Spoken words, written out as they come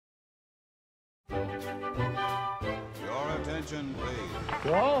Your attention, please.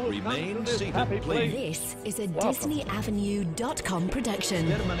 Well, remain seated, please. This is a DisneyAvenue.com production.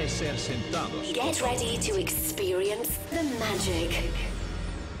 Get ready to experience the magic.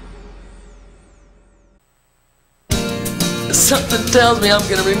 Something tells me I'm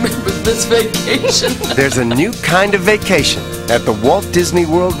going to remember this vacation. There's a new kind of vacation at the Walt Disney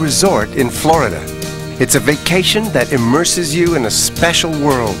World Resort in Florida. It's a vacation that immerses you in a special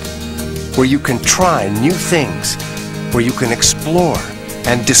world where you can try new things, where you can explore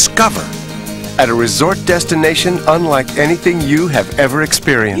and discover at a resort destination unlike anything you have ever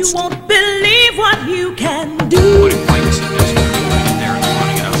experienced. You won't believe what you can do.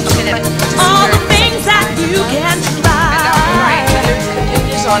 All the things that you can try.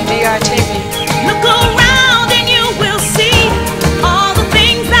 On DRTV. Look around and you will see all the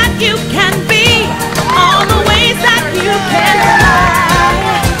things that you can be, all the ways that you can fly,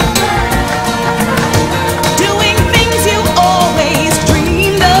 doing things you always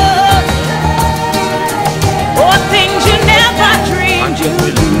dreamed of, or things you never dreamed you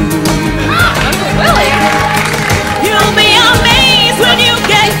would do. You'll be amazed when you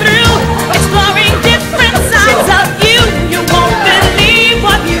get through exploring different sides of you. You won't believe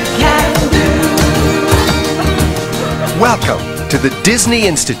what you can do. Welcome to the Disney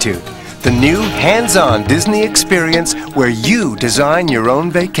Institute, the new hands-on Disney experience where you design your own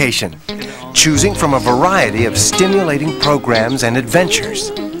vacation, choosing from a variety of stimulating programs and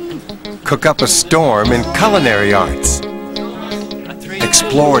adventures. Cook up a storm in culinary arts.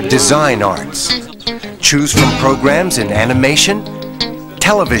 Explore design arts. Choose from programs in animation,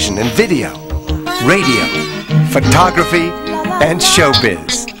 television and video, radio, photography, and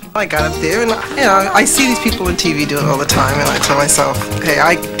showbiz. I got up there and I see these people on TV do it all the time, and I tell myself, hey,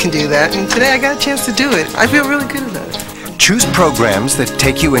 I can do that, and today I got a chance to do it. I feel really good about it. Choose programs that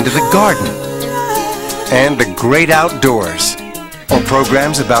take you into the garden and the great outdoors, or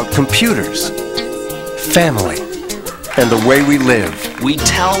programs about computers, family, and the way we live. We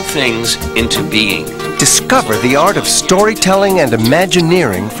tell things into being. Discover the art of storytelling and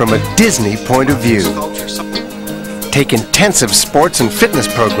Imagineering from a Disney point of view. Take intensive sports and fitness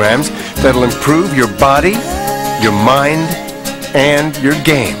programs that'll improve your body, your mind, and your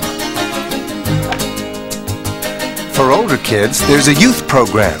game. For older kids, there's a youth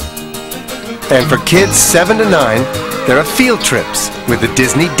program. And for kids 7 to 9, there are field trips with the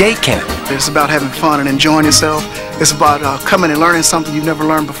Disney Day Camp. It's about having fun and enjoying yourself. It's about coming and learning something you've never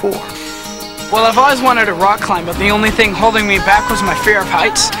learned before. Well, I've always wanted to rock climb, but the only thing holding me back was my fear of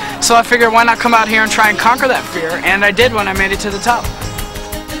heights. So I figured, why not come out here and try and conquer that fear? And I did when I made it to the top.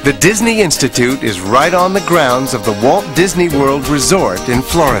 The Disney Institute is right on the grounds of the Walt Disney World Resort in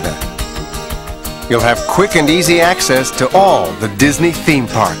Florida. You'll have quick and easy access to all the Disney theme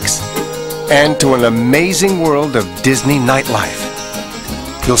parks and to an amazing world of Disney nightlife.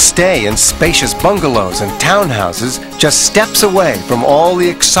 You'll stay in spacious bungalows and townhouses just steps away from all the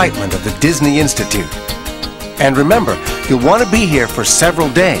excitement of the Disney Institute. And remember, you'll want to be here for several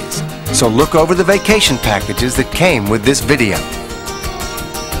days, so look over the vacation packages that came with this video.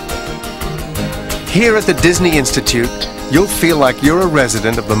 Here at the Disney Institute, you'll feel like you're a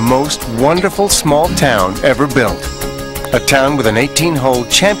resident of the most wonderful small town ever built. A town with an 18-hole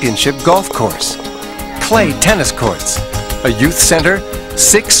championship golf course, clay tennis courts, a youth center,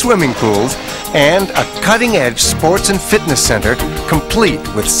 6 swimming pools, and a cutting-edge sports and fitness center complete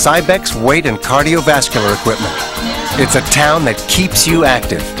with Cybex weight and cardiovascular equipment. It's a town that keeps you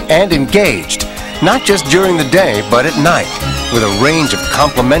active and engaged, not just during the day, but at night, with a range of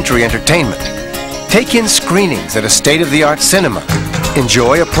complimentary entertainment. Take in screenings at a state-of-the-art cinema.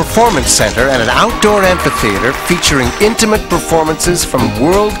 Enjoy a performance center and an outdoor amphitheater featuring intimate performances from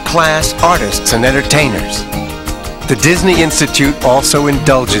world-class artists and entertainers. The Disney Institute also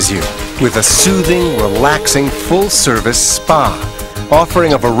indulges you with a soothing, relaxing, full-service spa,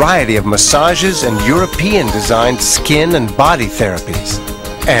 offering a variety of massages and European-designed skin and body therapies.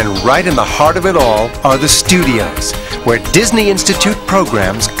 And right in the heart of it all are the studios, where Disney Institute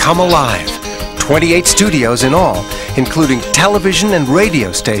programs come alive. 28 studios in all, including television and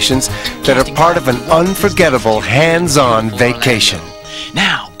radio stations that are part of an unforgettable hands-on vacation.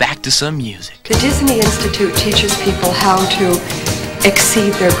 Now, back to some music. The Disney Institute teaches people how to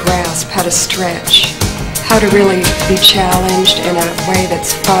exceed their grasp, how to stretch, how to really be challenged in a way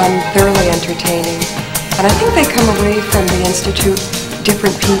that's fun, thoroughly entertaining. And I think they come away from the Institute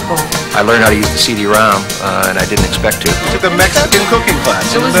different people. I learned how to use the CD-ROM, and I didn't expect to. Took a Mexican cooking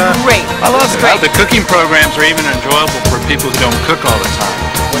class. It was great. I love it. Well, the cooking programs are even enjoyable for people who don't cook all the time.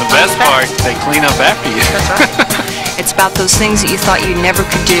 The best part, they clean up after you. It's about those things that you thought you never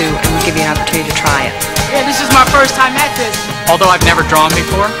could do, and we'll give you an opportunity to try it. Yeah, this is my first time at this. Although I've never drawn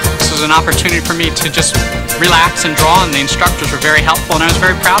before, this was an opportunity for me to just relax and draw, and the instructors were very helpful, and I was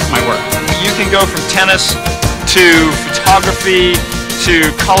very proud of my work. You can go from tennis to photography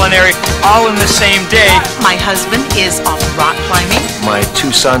to culinary all in the same day. My husband is off rock climbing. My two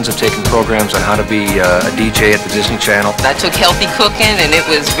sons have taken programs on how to be a DJ at the Disney Channel. I took healthy cooking, and it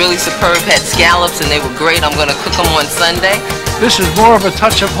was really superb. Had scallops, and they were great. I'm going to cook them on Sunday. This is more of a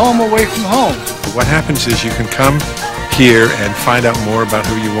touch of home away from home. What happens is you can come here and find out more about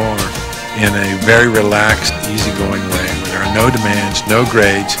who you are in a very relaxed, easygoing way. There are no demands, no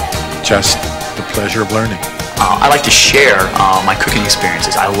grades, just the pleasure of learning. I like to share my cooking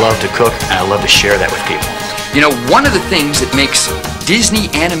experiences. I love to cook, and I love to share that with people. You know, one of the things that makes Disney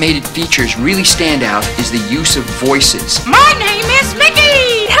animated features really stand out is the use of voices. My name is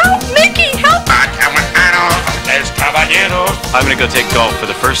Mickey! Help, Mickey, help! I'm going to go take golf for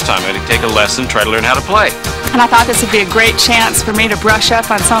the first time. I'm going to take a lesson, try to learn how to play. And I thought this would be a great chance for me to brush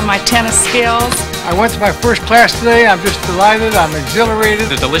up on some of my tennis skills. I went to my first class today. I'm just delighted. I'm exhilarated.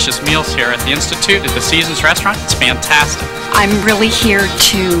 The delicious meals here at the Institute, at the Seasons Restaurant, it's fantastic. I'm really here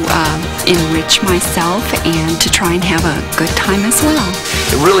to enrich myself and to try and have a good time as well.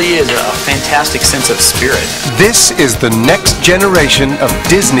 It really is a fantastic sense of spirit. This is the next generation of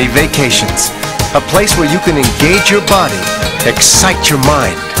Disney vacations. A place where you can engage your body, excite your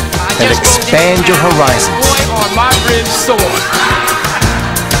mind, and expand your horizons.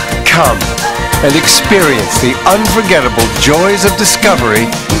 Come and experience the unforgettable joys of discovery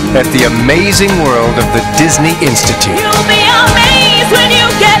at the amazing world of the Disney Institute. You'll be amazed when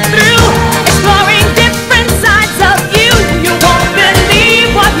you get through exploring different sides of you. You won't believe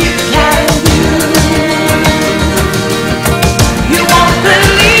what you can do. You won't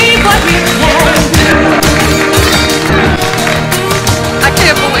believe what you can do. I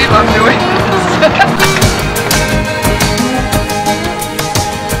can't believe I'm doing this.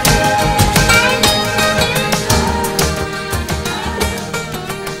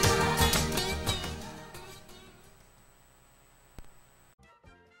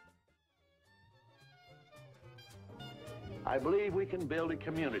 I believe we can build a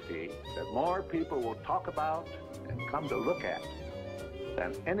community that more people will talk about and come to look at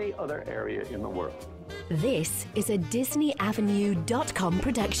than any other area in the world. This is a DisneyAvenue.com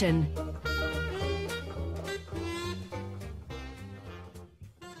production.